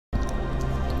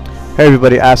Hey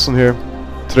everybody, Astlan here.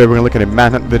 Today we're going to look at a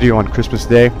Manhunt video on Christmas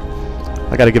Day.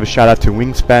 I got to give a shout out to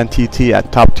Wingspan TT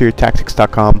at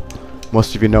toptiertactics.com.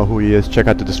 Most of you know who he is. Check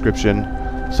out the description.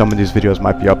 Some of these videos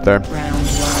might be up there.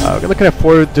 We're looking at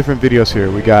 4 different videos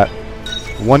here. We got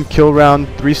 1 kill round,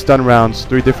 3 stun rounds,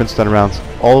 3 different stun rounds,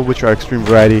 all of which are extreme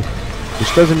variety,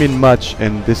 which doesn't mean much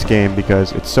in this game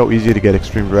because it's so easy to get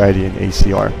extreme variety in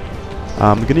ACR.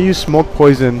 I'm going to use smoke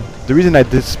poison. The reason I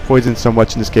did poison so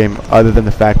much in this game, other than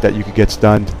the fact that you could get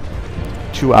stunned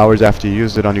 2 hours after you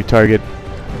used it on your target,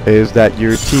 is that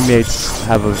your teammates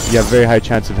have a very high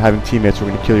chance of having teammates who are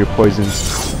going to kill your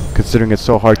poisons, considering it's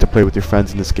so hard to play with your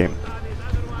friends in this game.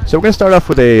 So we're going to start off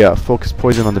with a focus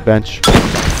poison on the bench.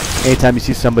 Anytime you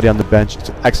see somebody on the bench, it's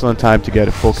an excellent time to get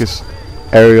a focus,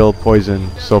 aerial, poison,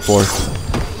 so forth.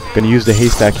 I'm going to use the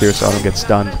haystack here so I don't get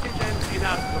stunned.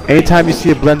 Anytime you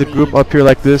see a blended group up here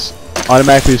like this,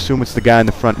 automatically assume it's the guy in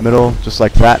the front middle, just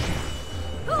like that.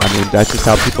 I mean, that's just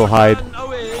how people hide,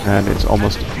 and it's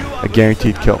almost a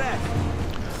guaranteed kill.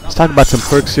 Let's talk about some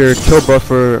perks here. Kill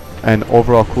buffer and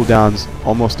overall cooldowns.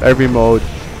 Almost every mode,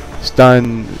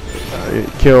 stun,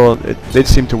 kill, they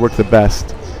seem to work the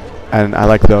best, and I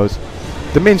like those.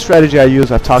 The main strategy I use,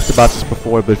 I've talked about this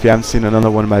before, but if you haven't seen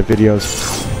another one of my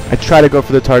videos, I try to go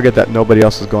for the target that nobody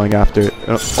else is going after.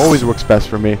 It always works best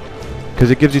for me because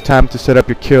it gives you time to set up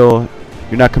your kill.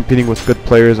 You're not competing with good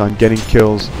players on getting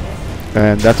kills,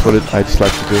 and that's what I just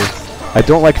like to do. I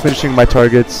don't like finishing my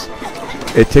targets.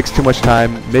 It takes too much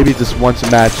time. Maybe just once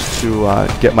a match to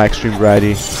get my extreme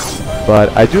variety,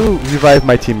 but I do revive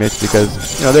my teammates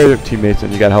because they're your teammates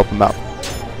and you gotta help them out.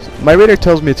 So my radar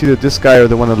tells me it's either this guy or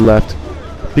the one on the left.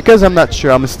 Because I'm not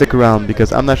sure, I'm gonna stick around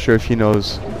because I'm not sure if he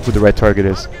knows who the right target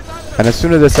is. And as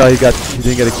soon as I saw he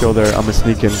didn't get a kill there, I'm gonna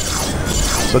sneak in.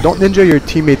 So don't ninja your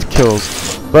teammates'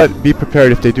 kills, but be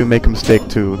prepared if they do make a mistake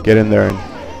to get in there and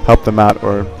help them out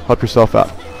or help yourself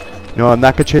out. I'm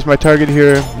not gonna chase my target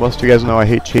here. Most of you guys know I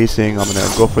hate chasing. I'm gonna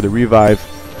go for the revive,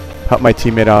 help my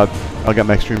teammate out. I'll get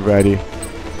my extreme variety.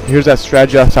 Here's that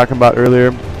strategy I was talking about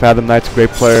earlier. Fathom Knight's a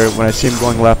great player. When I see him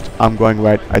going left, I'm going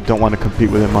right. I don't want to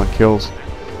compete with him on kills.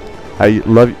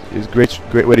 It's a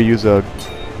great way to use a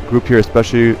group here,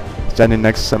 especially standing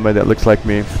next to somebody that looks like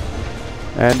me.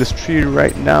 And this tree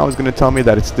right now is going to tell me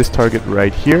that it's this target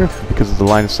right here because of the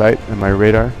line of sight and my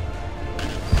radar.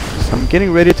 So I'm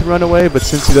getting ready to run away, but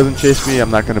since he doesn't chase me, I'm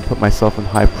not going to put myself in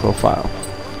high profile.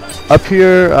 Up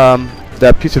here,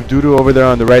 that piece of doo-doo over there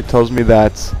on the right tells me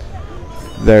that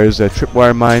there's a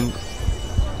tripwire mine.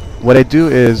 What I do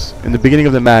is, in the beginning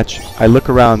of the match, I look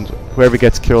around whoever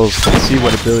gets kills and see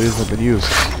what abilities have been used.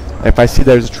 If I see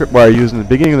there's a tripwire used in the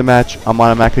beginning of the match, I'm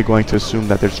automatically going to assume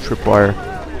that there's tripwire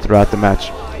throughout the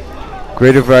match.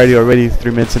 Greater variety already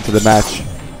 3 minutes into the match.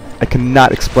 I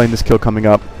cannot explain this kill coming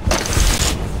up.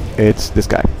 It's this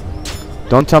guy.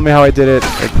 Don't tell me how I did it.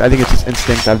 I think it's just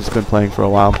instinct. I've just been playing for a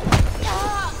while.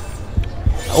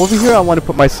 Over here I want to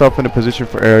put myself in a position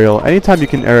for aerial. Anytime you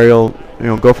can aerial,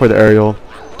 go for the aerial.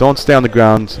 Don't stay on the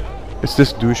ground. It's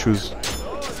this douche who's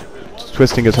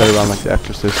twisting his head around like the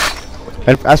Exorcist.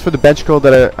 And as for the bench kill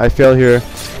that I fail here,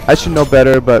 I should know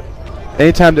better, but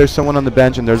anytime there's someone on the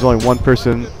bench and there's only one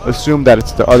person, assume that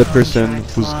it's the other person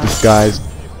who's disguised.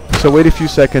 So wait a few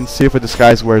seconds, see if a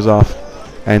disguise wears off,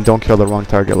 and don't kill the wrong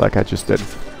target like I just did.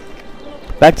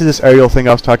 Back to this aerial thing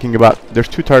I was talking about. There's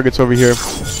 2 targets over here.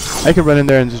 I can run in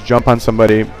there and just jump on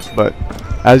somebody, but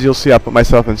as you'll see, I put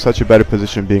myself in such a better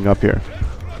position being up here.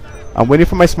 I'm waiting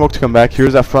for my smoke to come back.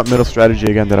 Here's that front middle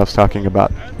strategy again that I was talking about.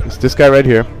 It's this guy right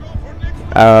here.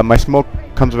 My smoke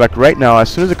comes back right now. As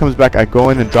soon as it comes back, I go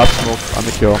in and drop smoke on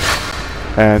the kill,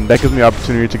 and that gives me the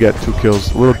opportunity to get 2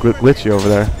 kills. A little glitchy over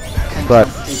there, but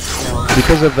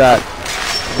because of that,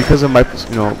 because of my,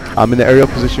 I'm in the aerial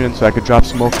position, so I could drop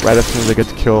smoke right as soon as I get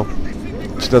the kill.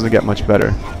 It just doesn't get much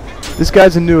better. This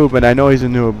guy's a noob, and I know he's a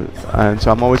noob, and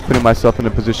so I'm always putting myself in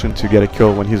a position to get a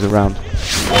kill when he's around.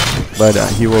 But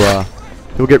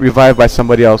he'll get revived by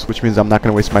somebody else, which means I'm not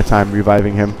going to waste my time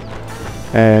reviving him.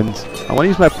 And I want to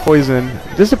use my poison.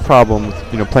 This is a problem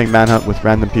with playing Manhunt with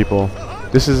random people.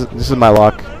 This is my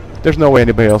luck. There's no way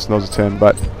anybody else knows it's him.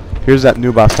 But here's that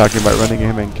noob I was talking about, running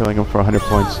him and killing him for 100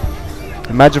 points.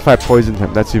 Imagine if I poisoned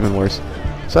him. That's even worse.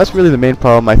 So that's really the main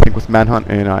problem I think with Manhunt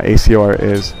in ACR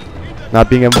is not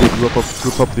being able to group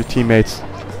up with your teammates.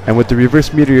 And with the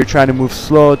reverse meter, you're trying to move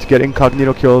slow to get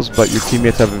incognito kills, but your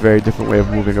teammates have a very different way of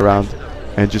moving around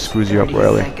and it just screws you up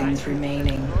royally.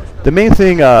 The main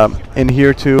thing in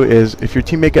here too is if your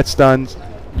teammate gets stunned,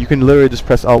 you can literally just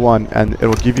press L1 and it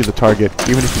will give you the target,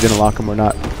 even if you didn't lock him or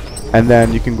not. And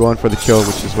then you can go in for the kill,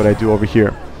 which is what I do over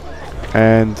here.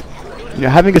 And You know,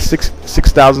 having a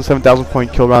 6,000, 7,000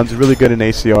 point kill round is really good in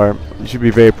ACR. You should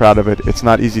be very proud of it. It's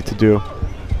not easy to do.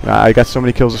 I got so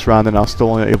many kills this round and I was still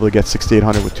only able to get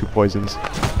 6,800 with 2 poisons.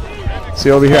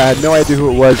 See over here, I had no idea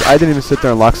who it was. I didn't even sit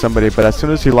there and lock somebody, but as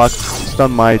soon as he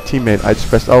stunned my teammate, I just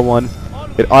pressed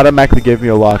L1. It automatically gave me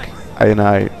a lock, and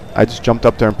I just jumped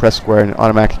up there and pressed square and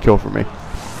automatically kill for me.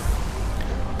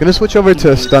 Gonna switch over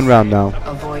to a stun round now.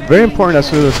 Very important as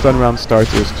soon as the stun round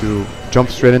starts is to jump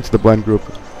straight into the blend group.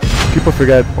 People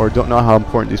forget or don't know how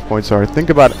important these points are. Think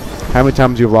about how many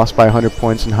times you've lost by 100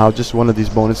 points and how just one of these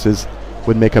bonuses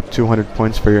would make up 200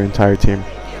 points for your entire team.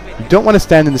 You don't want to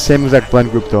stand in the same exact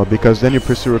blend group though, because then your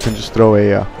pursuer can just throw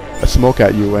a smoke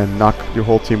at you and knock your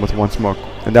whole team with one smoke,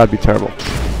 and that would be terrible.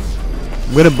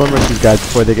 I'm going to bum rush these guys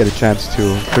before they get a chance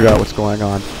to figure out what's going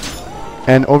on.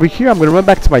 And over here I'm going to run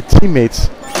back to my teammates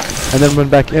and then run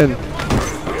back in.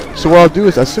 So what I'll do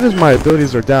is, as soon as my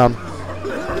abilities are down,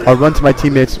 I'll run to my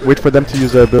teammates, wait for them to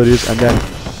use their abilities, and then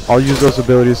I'll use those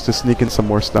abilities to sneak in some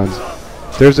more stuns.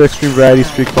 There's the extreme variety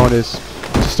streak bonus,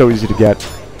 which is so easy to get.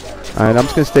 And I'm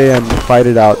just going to stay and fight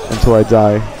it out until I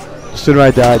die. The sooner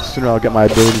I die, the sooner I'll get my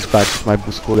abilities back with my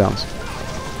boost cooldowns.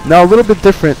 Now a little bit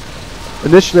different.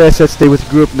 Initially I said stay with the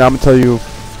group, now I'm going to tell you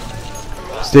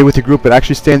stay with your group, but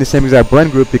actually stay in the same exact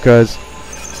blend group, because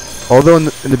although in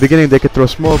the beginning they could throw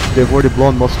smoke, they've already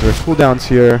blown most of their cooldowns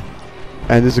here,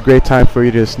 and this is a great time for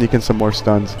you to sneak in some more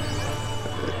stuns.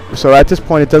 So at this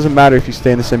point it doesn't matter if you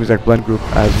stay in the same exact blend group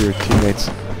as your teammates.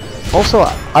 Also,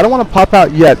 I don't want to pop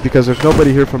out yet because there's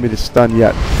nobody here for me to stun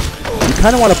yet. You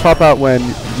kind of want to pop out when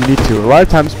you need to. A lot of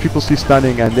times people see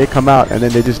stunning and they come out and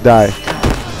then they just die.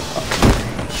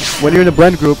 When you're in a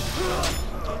blend group,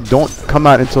 don't come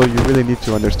out until you really need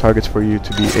to and there's targets for you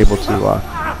to be able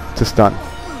to stun.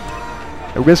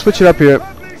 And we're going to switch it up here.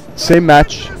 Same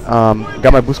match.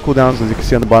 Got my boost cooldowns as you can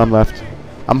see on the bottom left.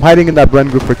 I'm hiding in that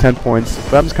blend group for 10 points,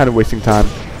 but I'm just kind of wasting time.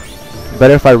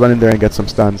 Better if I run in there and get some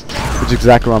stuns, which is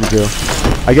exactly what I'm going to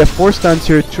do. I get 4 stuns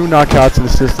here, 2 knockouts, an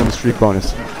assist, and a streak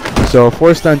bonus. So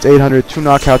 4 stuns, 800, 2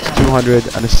 knockouts,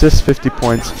 200, an assist, 50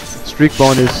 points, streak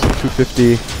bonus,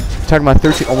 250. I'm talking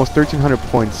about almost 1,300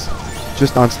 points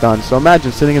just on stuns. So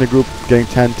imagine sitting in a group getting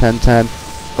 10, 10, 10,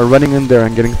 or running in there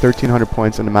and getting 1,300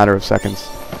 points in a matter of seconds.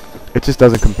 It just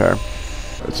doesn't compare.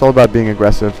 It's all about being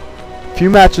aggressive. A few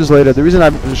matches later, the reason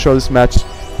I'm going to show this match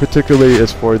particularly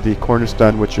is for the corner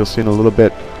stun, which you'll see in a little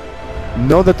bit.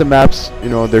 Know that the maps, you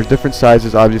know, there's different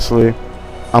sizes obviously.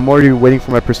 I'm already waiting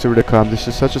for my pursuer to come. This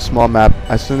is such a small map.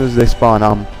 As soon as they spawn,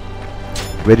 I'm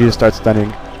ready to start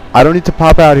stunning. I don't need to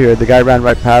pop out here. The guy ran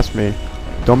right past me.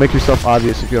 Don't make yourself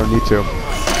obvious if you don't need to.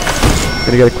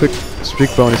 Gonna get a quick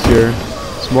streak bonus here.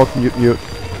 Smoke, mute, mute.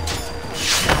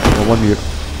 Well, 1 mute.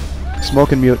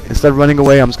 Smoke and mute. Instead of running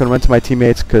away, I'm just gonna run to my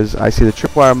teammates because I see the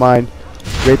tripwire mine.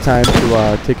 Great time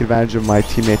to take advantage of my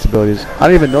teammates' abilities. I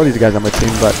don't even know these guys on my team,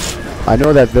 but I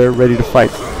know that they're ready to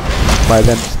fight by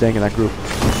them staying in that group.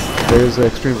 There's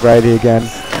extreme variety again.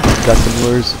 Got some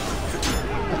lures.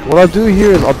 What I'll do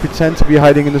here is I'll pretend to be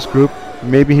hiding in this group.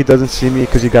 Maybe he doesn't see me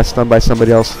because he got stunned by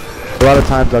somebody else. A lot of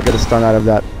times I'll get a stun out of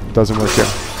that. It doesn't work here.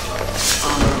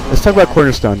 Let's talk about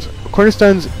corner stuns. Corner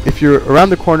stuns, if you're around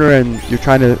the corner and you're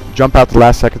trying to jump out the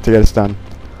last second to get a stun,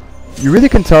 you really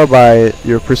can tell by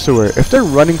your pursuer. If they're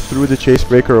running through the chase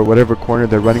breaker or whatever corner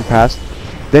they're running past,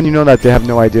 then you know that they have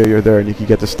no idea you're there and you can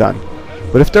get the stun.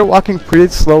 But if they're walking pretty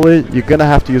slowly, you're gonna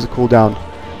have to use a cooldown.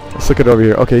 Let's look it over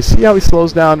here. Okay, see how he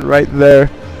slows down right there?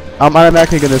 I'm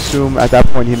automatically gonna assume at that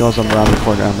point he knows I'm around the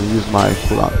corner. I'm gonna use my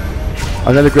cooldown.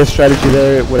 Another great strategy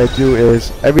there, what I do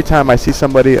is every time I see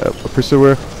somebody, a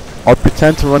pursuer, I'll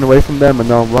pretend to run away from them and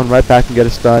they'll run right back and get a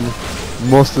stun.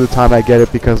 Most of the time I get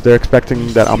it because they're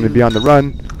expecting that I'm going to be on the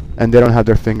run and they don't have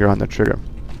their finger on the trigger.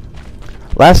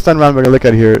 Last stun round we're going to look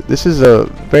at here. This is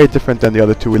very different than the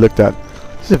other two we looked at.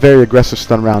 This is a very aggressive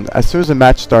stun round. As soon as the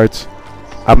match starts,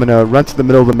 I'm going to run to the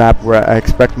middle of the map where I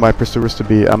expect my pursuers to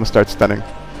be. I'm going to start stunning.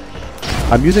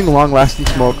 I'm using long lasting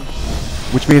smoke,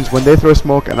 which means when they throw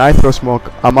smoke and I throw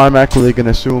smoke, I'm automatically going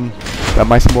to assume that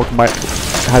my smoke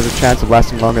has a chance of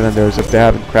lasting longer than theirs if they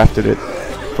haven't crafted it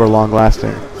for long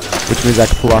lasting, which means I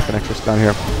can pull off an extra stun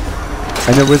here.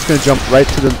 And then we're just going to jump right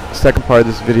to the second part of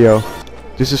this video.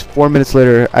 This is 4 minutes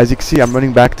later. As you can see, I'm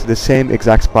running back to the same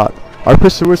exact spot. Our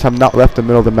pursuers have not left the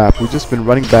middle of the map. We've just been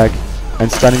running back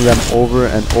and stunning them over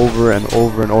and over and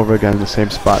over and over again in the same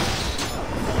spot.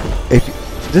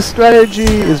 This strategy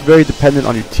is very dependent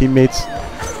on your teammates.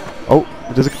 Oh,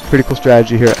 there's a pretty cool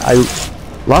strategy here. I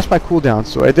lost my cooldown,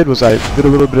 so what I did was I did a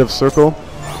little bit of circle,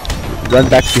 run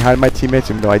back behind my teammates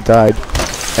even though I died,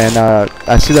 and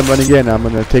I see them running in. I'm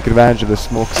going to take advantage of the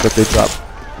smokes that they drop.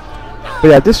 But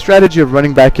yeah, this strategy of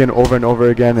running back in over and over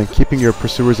again and keeping your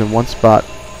pursuers in one spot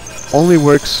only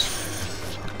works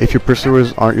if your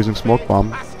pursuers aren't using smoke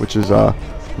bomb, which is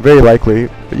very likely,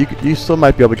 but you still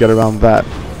might be able to get around that.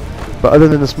 But other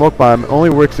than the smoke bomb, it only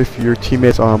works if your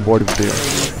teammates are on board with you.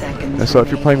 And so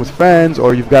if you're playing with friends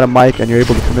or you've got a mic and you're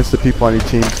able to convince the people on your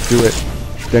team to do it,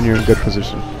 then you're in good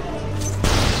position.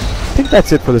 I think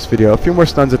that's it for this video. A few more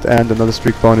stuns at the end, another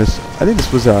streak bonus. I think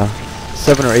this was a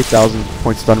 7,000 or 8,000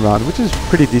 point stun round, which is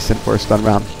pretty decent for a stun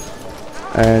round.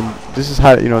 And this is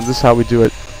how this is how we do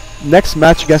it. Next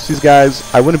match against these guys,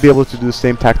 I wouldn't be able to do the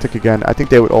same tactic again. I think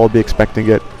they would all be expecting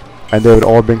it, and they would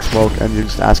all bring smoke, and you're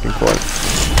just asking for it.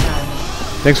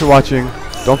 Thanks for watching.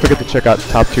 Don't forget to check out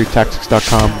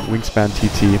toptiertactics.com, Wingspan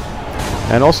TT,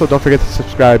 and also don't forget to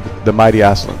subscribe to the Mighty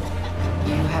Astlan.